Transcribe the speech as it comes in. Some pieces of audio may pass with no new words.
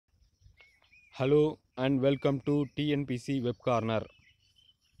Hello and welcome to Tnpsc Web Corner.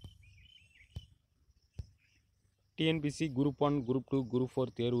 Tnpsc Group 1, Group 2, Group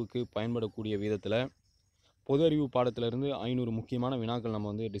 4 தேர்வுக்கு பயன்படக்கூடிய விதத்தில் பொது அறிவு பாடத்திலிருந்து 500 முக்கியமான வினாக்கள்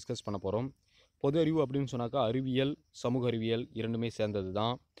நம்ம டிஸ்கஸ் பண்ண போகிறோம். பொது அறிவு அப்படின்னு சொன்னாக்கா அறிவியல், சமூக அறிவியல் இரண்டுமே சேர்ந்தது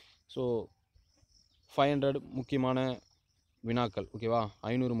தான். ஸோ 500 முக்கியமான வினாக்கள், ஓகேவா?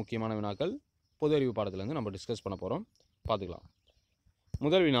 500 முக்கியமான வினாக்கள் பொது அறிவு பாடத்திலேருந்து நம்ம டிஸ்கஸ் பண்ண போகிறோம். பார்த்துக்கலாம்.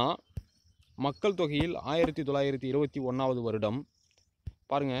 முதல் வினா, மக்கள் தொகையில் 1921 வருடம்.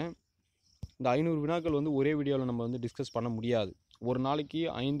 பாருங்கள், இந்த 500 வினாக்கள் ஒரே வீடியோவில் நம்ம டிஸ்கஸ் பண்ண முடியாது. ஒரு நாளைக்கு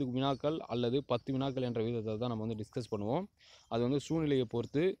 5 வினாக்கள் அல்லது 10 வினாக்கள் என்ற விதத்தை தான் நம்ம டிஸ்கஸ் பண்ணுவோம். அது சூழ்நிலையை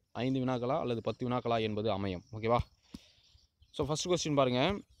பொறுத்து 5 வினாக்களா அல்லது 10 வினாக்களா என்பது அமையும், ஓகேவா? ஸோ ஃபஸ்ட் கொஸ்டின்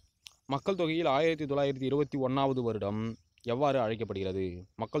பாருங்கள், மக்கள் தொகையில் 1921 வருடம் எவ்வாறு அழைக்கப்படுகிறது?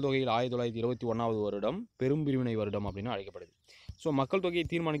 மக்கள் தொகையில் 1921 வருடம் பெரும் பிரிவினை வருடம் அப்படின்னு அழைக்கப்படுது. ஸோ மக்கள் தொகையை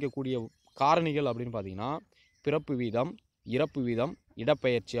தீர்மானிக்கக்கூடிய காரணிகள் அப்படின்னு பார்த்தீங்கன்னா பிறப்பு வீதம், இறப்பு வீதம்,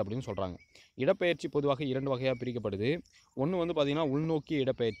 இடப்பெயர்ச்சி அப்படின்னு சொல்கிறாங்க. இடப்பெயர்ச்சி பொதுவாக 2 வகையாக பிரிக்கப்படுது. ஒன்று பார்த்திங்கன்னா உள்நோக்கிய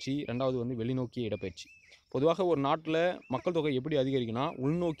இடப்பெயர்ச்சி, ரெண்டாவது வெளிநோக்கிய இடப்பெயர்ச்சி. பொதுவாக ஒரு நாட்டில் மக்கள் தொகை எப்படி அதிகரிக்குன்னா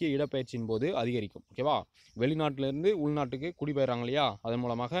உள்நோக்கிய இடப்பெயர்ச்சியின் போது அதிகரிக்கும், ஓகேவா? வெளிநாட்டிலேருந்து உள்நாட்டுக்கு குடிபெயர்றாங்க இல்லையா, அதன்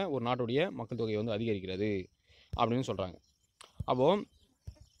மூலமாக ஒரு நாட்டுடைய மக்கள் தொகை அதிகரிக்கிறது அப்படின்னு சொல்கிறாங்க. அப்போது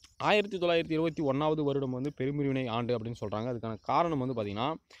 1921 வருடம் பெரும்பிரிவினை ஆண்டு அப்படின்னு சொல்கிறாங்க. அதுக்கான காரணம் பார்த்திங்கன்னா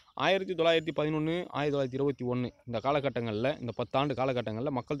 1911, 1921 இந்த காலகட்டங்களில், இந்த 10 ஆண்டு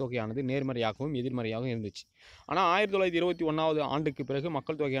காலகட்டங்களில் மக்கள் தொகையானது நேர்மறையாகவும் எதிர்மறையாகவும் இருந்துச்சு. ஆனால் 1921 ஆண்டுக்கு பிறகு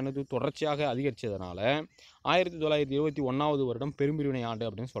மக்கள் தொகையானது தொடர்ச்சியாக அதிகரித்ததுனால 1921 வருடம் பெரும்பிரிவினை ஆண்டு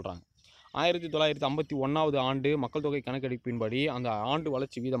அப்படின்னு சொல்கிறாங்க. 1951 ஆண்டு மக்கள் தொகை கணக்கெடுப்பின்படி அந்த ஆண்டு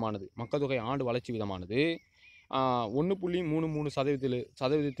வளர்ச்சி வீதமானது, மக்கள் தொகை ஆண்டு வளர்ச்சி வீதமானது 1.33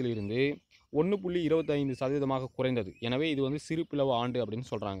 சதவீதத்திலிருந்து 1.25% குறைந்தது. எனவே இது சிறு பிளவு ஆண்டு அப்படின்னு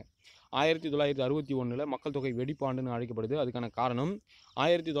சொல்கிறாங்க. 1961 மக்கள் தொகை வெடிப்பு ஆண்டுன்னு அழைக்கப்படுது. அதுக்கான காரணம்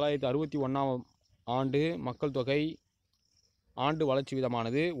 1961 ஆண்டு மக்கள் தொகை ஆண்டு வளர்ச்சி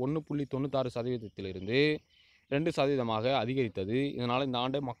வீதமானது 1.96% 2% அதிகரித்தது. இதனால் இந்த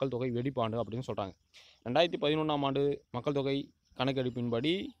ஆண்டு மக்கள் தொகை வெடிப்பு ஆண்டு அப்படின்னு சொல்கிறாங்க. 2011 ஆண்டு மக்கள் தொகை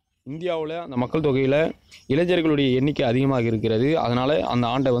கணக்கெடுப்பின்படி இந்தியாவில் அந்த மக்கள் தொகையில் இளைஞர்களுடைய எண்ணிக்கை அதிகமாக இருக்கிறது. அதனால் அந்த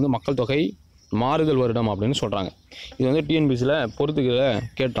ஆண்டை மக்கள் தொகை மாறுதல் வருடம் அப்படின்னு சொல்கிறாங்க. இது டிஎன்பிசியில் பொறுத்துக்கிற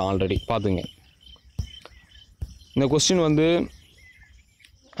கேட்டோம், ஆல்ரெடி பார்த்துங்க. இந்த கொஸ்டின்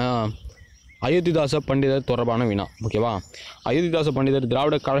அயோத்திதாச பண்டிதர் தொடர்பான வினா, ஓகேவா? அயோத்திதாச பண்டிதர்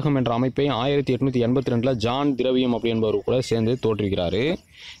திராவிட கழகம் என்ற அமைப்பை 1882 ஜான் திரவியம் அப்படி என்பவர் கூட சேர்ந்து தோற்றுவிக்கிறார்.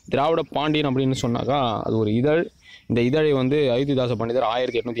 திராவிட பாண்டியன் அப்படின்னு சொன்னாக்கா அது ஒரு இதழ். இந்த இதழை அயோத்திதாச பண்டிதர்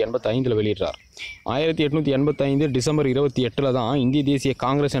 1885 வெளியிட்டார். 1885 டிசம்பர் 28 தான் இந்திய தேசிய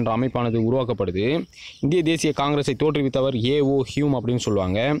காங்கிரஸ் என்ற அமைப்பானது உருவாக்கப்படுது. இந்திய தேசிய காங்கிரஸை தோற்றுவித்தவர் ஏஓ ஹியூம் அப்படின்னு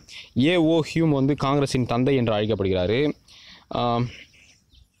சொல்லுவாங்க. ஏஓ ஹியூம் காங்கிரஸின் தந்தை என்று அழைக்கப்படுகிறார்.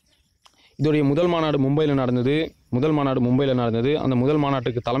 இதோடைய முதல் மாநாடு மும்பையில் நடந்தது. அந்த முதல்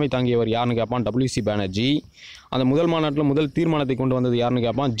மாநாட்டுக்கு தலைமை தாங்கியவர் யாருன்னு கேட்பான், WC பானர்ஜி. அந்த முதல் மாநாட்டில் முதல் தீர்மானத்தை கொண்டு வந்தது யாருன்னு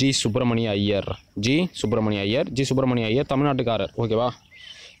கேட்பான், ஜி சுப்பிரமணிய ஐயர் தமிழ்நாட்டுக்காரர், ஓகேவா?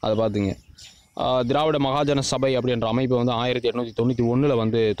 அதை பார்த்துங்க. திராவிட மகாஜன சபை அப்படின்ற அமைப்பை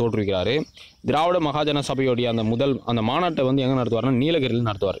 1891 தோற்றுவிக்கிறார். திராவிட மகாஜன சபையோடைய அந்த மாநாட்டை எங்கே நடத்துவார்னா நீலகிரியில்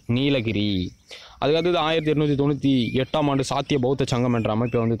நடத்துவார், நீலகிரி. அதுக்கடுத்தது 1898 ஆண்டு சாத்திய பௌத்த சங்கம் என்ற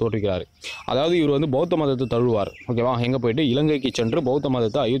அமைப்பை தோற்றுவிக்கிறார். அதாவது இவர் பௌத்த மதத்தை தழுவார், ஓகேவா? எங்கே போயிட்டு இலங்கைக்கு சென்று பௌத்த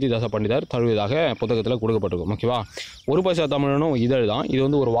மதத்தை அயோத்திதாச பண்டிதர் தழுவியதாக புத்தகத்தில் கொடுக்கப்பட்டிருக்கும், ஓகேவா? ஒரு பைசா தமிழனும் இதழ் தான்.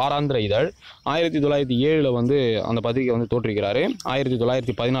 இது ஒரு வாராந்திர இதழ். 1907 அந்த பத்திரிகை தோற்றுவிக்கிறார்.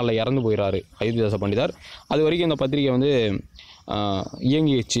 1914 இறந்து போயிடுறாரு அயோத்திதாச பண்டிதர். அது வரைக்கும் இந்த பத்திரிகை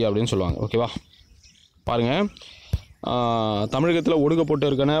இயங்கிச்சு அப்படின்னு சொல்லுவாங்க, ஓகேவா? பாருங்கள், தமிழகத்தில் ஒடுக்கப்பட்டு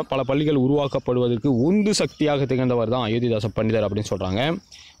இருக்கிற பல பள்ளிகள் உருவாக்கப்படுவதற்கு உந்து சக்தியாக திகழ்ந்தவர் தான் அயோத்திதாச பண்டிதர் அப்படின்னு சொல்கிறாங்க.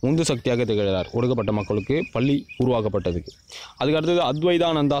 உந்து சக்தியாக திகழ்கிறார் ஒடுக்கப்பட்ட மக்களுக்கு பள்ளி உருவாக்கப்பட்டதுக்கு. அதுக்கு அடுத்தது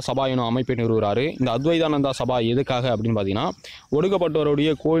அத்வைதானந்தா சபா எனும் அமைப்பை நிறுவுகிறார். இந்த அத்வைதானந்தா சபா எதுக்காக அப்படின்னு பார்த்தீங்கன்னா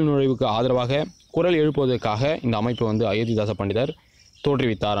ஒடுக்கப்பட்டவருடைய கோயில் நுழைவுக்கு ஆதரவாக குரல் எழுப்புவதற்காக இந்த அமைப்பை அயோத்திதாச பண்டிதர்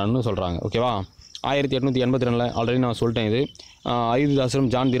தோற்றுவித்தார்னு சொல்கிறாங்க, ஓகேவா? 1882 ஆல்ரெடி நான் சொல்லிட்டேன். இது அயோத்திதாசரும்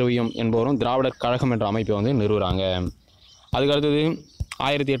ஜான் திரவியம் என்பவரும் திராவிடர் கழகம் என்ற அமைப்பை நிறுவுகிறாங்க. அதுக்கடுத்தது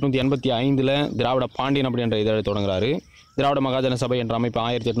 1885 திராவிட பாண்டியன் அப்படின்ற இதழை தொடங்குறாரு. திராவிட மகாஜன சபை என்ற அமைப்பு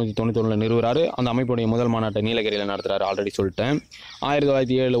 1891 நிறுவுறாரு. அந்த அமைப்புடைய முதல் மாநாட்டை நீலகிரியில் நடத்துகிறாரு, ஆல்ரெடி சொல்லிட்டேன்.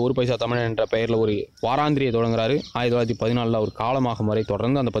 1907 ஒரு பைசா தமிழன் என்ற பெயரில் ஒரு வாராந்திரியை தொடங்குறாரு. 1914 ஒரு காலமாகும் வரை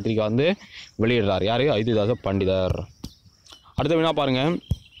தொடர்ந்து அந்த பத்திரிகை வெளியிடுறார். யார்? அயோத்திதாச பண்டிதர். அடுத்த வினா பாருங்கள்,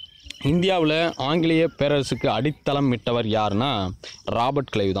 இந்தியாவில் ஆங்கிலேய பேரரசுக்கு அடித்தளம் இட்டவர் யாருன்னா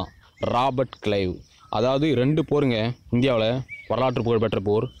ராபர்ட் கிளைவ் தான். Robert Clive. அதாவது 2 போருங்க இந்தியாவில் வரலாற்று புகழ்பெற்ற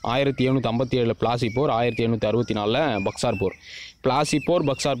போர். 1757 பிளாசி போர், 1764 பக்சார் போர். பிளாசி போர்,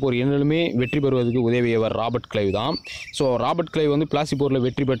 பக்சார் போர் இரண்டிலுமே வெற்றி பெறுவதற்கு உதவியவர் ராபர்ட் கிளைவ் தான். ஸோ ராபர்ட் கிளைவ் வந்து பிளாசி போரில்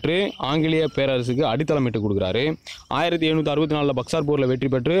வெற்றி பெற்று ஆங்கிலேய பேரரசுக்கு அடித்தளமிட்டு கொடுக்குறாரு. 1764 பக்சார் போரில் வெற்றி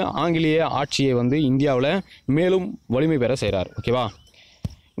பெற்று ஆங்கிலேய ஆட்சியை வந்து இந்தியாவில் மேலும் வலிமை பெற செய்கிறார். ஓகேவா?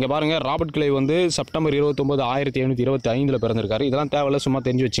 இங்கே பாருங்கள், ராபர்ட் கிளைவ் வந்து செப்டம்பர் 29, 1725 பிறந்திருக்காரு. இதெல்லாம் தேவையில்ல, சும்மா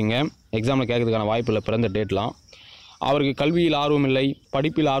தெரிஞ்சு வச்சுங்க. எக்ஸாமில் கேட்கறதுக்கான வாய்ப்பு இல்லை பிறந்த டேட்லாம். அவருக்கு கல்வியில் ஆர்வமில்லை,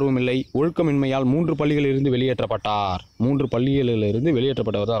 படிப்பில் ஆர்வமில்லை, ஒழுக்கமின்மையால் 3 பள்ளிகளிலிருந்து வெளியேற்றப்பட்டார். 3 பள்ளிகளிலிருந்து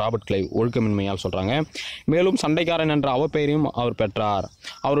வெளியேற்றப்பட்டவர் தான் ராபர்ட் கிளைவ், ஒழுக்கமின்மையால் சொல்கிறாங்க. மேலும் சண்டைக்காரன் என்ற அவப்பெயரையும் அவர் பெற்றார்.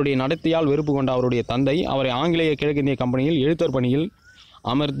 அவருடைய நடத்தையால் வெறுப்பு கொண்ட அவருடைய தந்தை அவரை ஆங்கிலேய கிழக்கிந்திய கம்பெனியில் எழுத்தர் பணியில்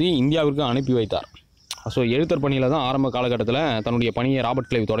அமர்த்தி இந்தியாவிற்கு அனுப்பி வைத்தார். ஸோ எழுத்தர் பணியில் தான் ஆரம்ப காலகட்டத்தில் தன்னுடைய பணியை ராபர்ட்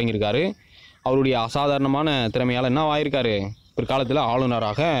கிளைவ் தொடங்கியிருக்காரு. அவருடைய அசாதாரணமான திறமையால் என்ன ஆயிருக்காரு, பிற்காலத்தில்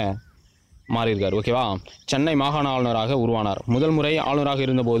ஆளுநராக மாறியிருக்கார். ஓகேவா? சென்னை மாகாண ஆளுநராக உருவானார். முதல் முறை ஆளுநராக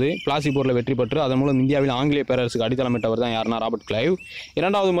இருந்தபோது பிளாசி போரில் வெற்றி பெற்று அதன் மூலம் இந்தியாவில் ஆங்கிலேய பேரரசுக்கு அடித்தளமிட்டவர் தான் யாருன்னா ராபர்ட் கிளைவ்.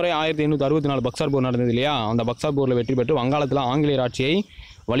 இரண்டாவது முறை 1864 பக்சார் போர் நடந்தது இல்லையா, அந்த பக்சார் போரில் வெற்றி பெற்று வங்காளத்தில் ஆங்கிலேயர் ஆட்சியை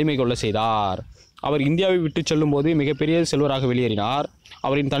வலிமை கொள்ள செய்தார். அவர் இந்தியாவை விட்டு செல்லும்போது மிகப்பெரிய செல்வராக வெளியேறினார்.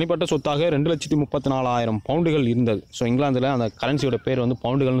 அவரின் தனிப்பட்ட சொத்தாக 2,34,000 பவுண்டுகள் இருந்தது. ஸோ இங்கிலாந்தில் அந்த கரன்சியோட பேர் வந்து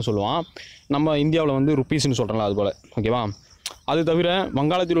பவுண்டுகள்னு சொல்லுவான். நம்ம இந்தியாவில் வந்து ருப்பீஸ்ன்னு சொல்கிறோம்ல, அது போல். ஓகேவா? அது தவிர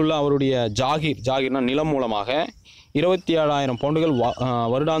வங்காளத்தில் உள்ள அவருடைய ஜாகீர்னா நிலம் மூலமாக 27,000 பவுண்டுகள்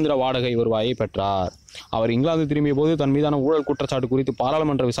வருடாந்திர வாடகை வருவாயை பெற்றார். அவர் இங்கிலாந்து திரும்பிய போது தன் மீதான ஊழல் குற்றச்சாட்டு குறித்து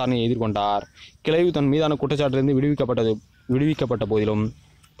பாராளுமன்ற விசாரணையை எதிர்கொண்டார். கிளைவ் தன் மீதான குற்றச்சாட்டிலிருந்து விடுவிக்கப்பட்ட போதிலும்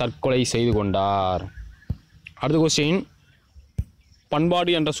தற்கொலை செய்து கொண்டார். அடுத்த கொஸ்டின்,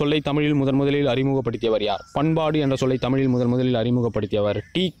 பண்பாடு என்ற சொல்லை தமிழில் முதலில் அறிமுகப்படுத்தியவர் யார்? பண்பாடு என்ற சொல்லை தமிழில் முதலில் அறிமுகப்படுத்தியவர்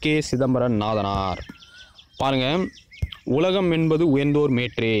T.K. சிதம்பரம் நாதனார். பாருங்க, உலகம் என்பது உயர்ந்தோர்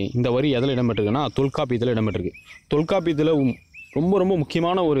மேற்றே, இந்த வரி எதில் இடம்பெற்றிருக்குன்னா தொல்காப்பியத்தில் இடம்பெற்றிருக்கு. தொல்காப்பியத்தில் ரொம்ப ரொம்ப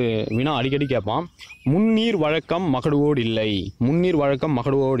முக்கியமான ஒரு வினா அடிக்கடி கேட்பான். முன்னீர் வழக்கம் மகடுவோடு இல்லை. முன்னீர் வழக்கம்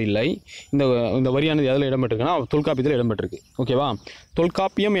மகடுவோடு இல்லை. இந்த வரியானது எதில் இடம்பெற்றிருக்குன்னா தொல்காப்பியத்தில் இடம்பெற்றிருக்கு. ஓகேவா?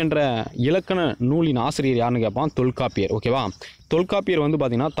 தொல்காப்பியம் என்ற இலக்கண நூலின் ஆசிரியர் யாருன்னு கேட்பான், தொல்காப்பியர். ஓகேவா? தொல்காப்பியர் வந்து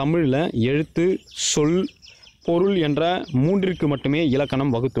பார்த்திங்கன்னா தமிழில் எழுத்து, சொல், பொருள் என்ற 3ற்கு மட்டுமே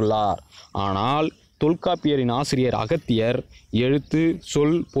இலக்கணம் வகுத்துள்ளார். ஆனால் தொல்காப்பியரின் ஆசிரியர் அகத்தியர் எழுத்து,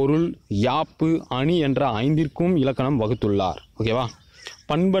 சொல், பொருள், யாப்பு, அணி என்ற 5ற்கும் இலக்கணம் வகுத்துள்ளார். ஓகேவா?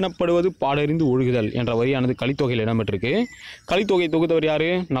 பண்பெனப்படுவது பாடறிந்து ஒழுகுதல் என்ற வரியானது கலித்தொகையில் இடம்பெற்றிருக்கு. கலித்தொகை தொகுத்தவர் யார்?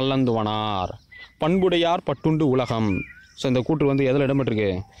 நல்லந்துவனார். பண்புடையார் பட்டுண்டு உலகம். ஸோ இந்த கூற்று வந்து எதில் இடம்பெற்றிருக்கு?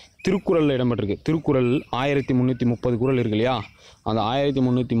 திருக்குறளில் இடம்பெற்றிருக்கு. திருக்குறள் 1330 குறள் இருக்கு இல்லையா, அந்த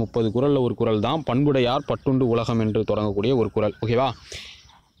 1330 குறளில் ஒரு குறள் தான் பண்புடையார் பட்டுண்டு உலகம் என்று தொடங்கக்கூடிய ஒரு குறள். ஓகேவா?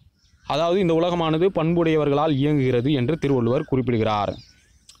 அதாவது இந்த உலகமானது பண்புடையவர்களால் இயங்குகிறது என்று திருவள்ளுவர் குறிப்பிடுகிறார்.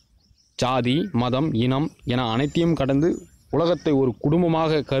 ஜாதி, மதம், இனம் என அனைத்தையும் கடந்து உலகத்தை ஒரு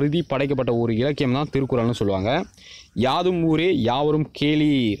குடும்பமாக கருதி படைக்கப்பட்ட ஒரு இலக்கியம் தான் திருக்குறள்னு சொல்லுவாங்க. யாதும் ஊரே யாவரும்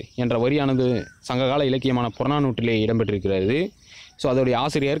கேளீர் என்ற வரியானது சங்ககால இலக்கியமான புறநானூற்றிலே இடம்பெற்றிருக்கிறது. ஸோ அதோடைய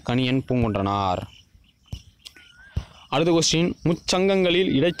ஆசிரியர் கணியன் பூங்குன்றனார். அடுத்த கொஸ்டின்,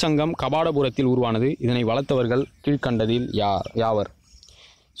 முச்சங்கங்களில் இடைச்சங்கம் கபாடபுரத்தில் உருவானது. இதனை வளர்த்தவர்கள் கீழ்கண்டதில் யாவர்?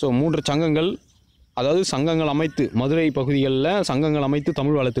 ஸோ 3 சங்கங்கள், அதாவது சங்கங்கள் அமைத்து மதுரை பகுதிகளில் சங்கங்கள் அமைத்து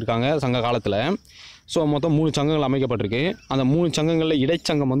தமிழ் வளர்த்துருக்காங்க சங்க காலத்தில். ஸோ மொத்தம் 3 சங்கங்கள் அமைக்கப்பட்டிருக்கு. அந்த 3 சங்கங்களில்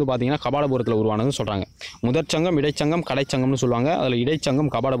இடைச்சங்கம் வந்து பார்த்திங்கன்னா கபாடபுரத்தில் உருவானதுன்னு சொல்கிறாங்க. முதற் சங்கம், இடைச்சங்கம், கடைச்சங்கம்னு சொல்லுவாங்க. அதில்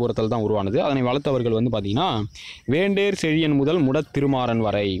இடைச்சங்கம் கபாடபுரத்தில் தான் உருவானது. அதனை வளர்த்தவர்கள் வந்து பார்த்திங்கன்னா வேண்டேர் செழியன் முதல் முடத்திருமாறன்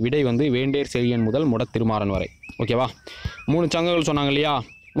வரை. விடை வந்து வேண்டேர் செழியன் முதல் முடத்திருமாறன் வரை. ஓகேவா? 3 சங்கங்கள் சொன்னாங்க இல்லையா,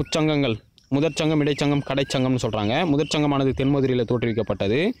 முச்சங்கங்கள். முதற்சங்கம், இடைச்சங்கம், கடைச்சங்கம்னு சொல்கிறாங்க. முதற்சங்கமானது தென்மதுரையில்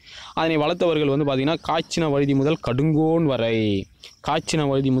தோற்றுவிக்கப்பட்டது. அதனை வளர்த்தவர்கள் வந்து பார்த்திங்கன்னா காய்ச்சின வழுதி முதல் கடுங்கோன் வரை. காய்ச்சின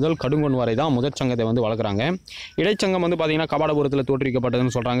வழுதி முதல் கடுங்கோன் வரை தான் முதற்சங்கத்தை வந்து வளர்க்குறாங்க. இடைச்சங்கம் வந்து பார்த்திங்கன்னா கபாடபுரத்தில்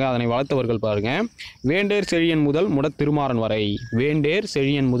தோற்றுவிக்கப்பட்டதுன்னு சொல்கிறாங்க. அதனை வளர்த்தவர்கள் பாருங்கள் வேண்டேர் செழியன் முதல் முடத்திருமாறன் வரை. வேண்டேர்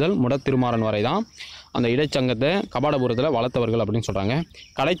செழியன் முதல் முடத்திருமாறன் வரை தான் அந்த இடைச்சங்கத்தை கபாடபுரத்தில் வளர்த்தவர்கள் அப்படின்னு சொல்கிறாங்க.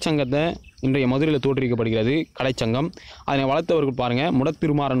 கடைச்சங்கத்தை இன்றைய மதுரையில் தோற்றுவிக்கப்படுகிறது கடைச்சங்கம். அதனை வளர்த்தவர்கள் பாருங்கள்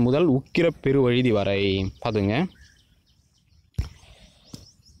முடத்திருமாறன் முதல் உக்கிர பெருவழுதி வரை. பார்த்துங்க.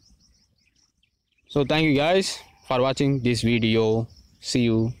 ஸோ தேங்க்யூ கைஸ் ஃபார் வாட்சிங் this video. see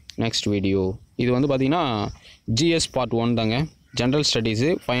you next video. இது வந்து பார்த்திங்கன்னா GS பார்ட் 1 தாங்க. ஜென்ரல் ஸ்டடீஸு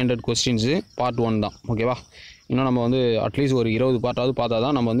 500 கொஸ்டின்ஸு பார்ட் 1 தான். ஓகேவா? இன்னும் நம்ம வந்து அட்லீஸ்ட் ஒரு 20 பார்ட்டாவது பார்த்தா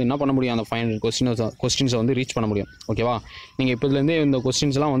தான் நம்ம வந்து என்ன பண்ண முடியும், அந்த 500 கொஸ்டின்ஸை வந்து ரீச் பண்ண முடியும். ஓகேவா? நீங்கள் இப்போதுலேருந்தே இந்த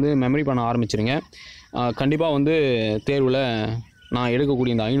கொஸ்டின்ஸ்லாம் வந்து மெமரி பண்ண ஆரம்பிச்சிருங்க. கண்டிப்பாக வந்து தேர்வில் நான்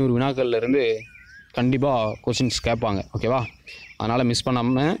எடுக்கக்கூடிய இந்த 500 வினாக்கள்லேருந்து கண்டிப்பாக கொஸ்டின்ஸ் கேட்பாங்க. ஓகேவா? அதனால் மிஸ்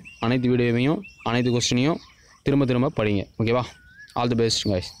பண்ணாமல் அனைத்து வீடியோவையும் அனைத்து கொஸ்டினையும் திரும்ப திரும்ப படிங்க. ஓகேவா? All the best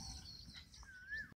guys.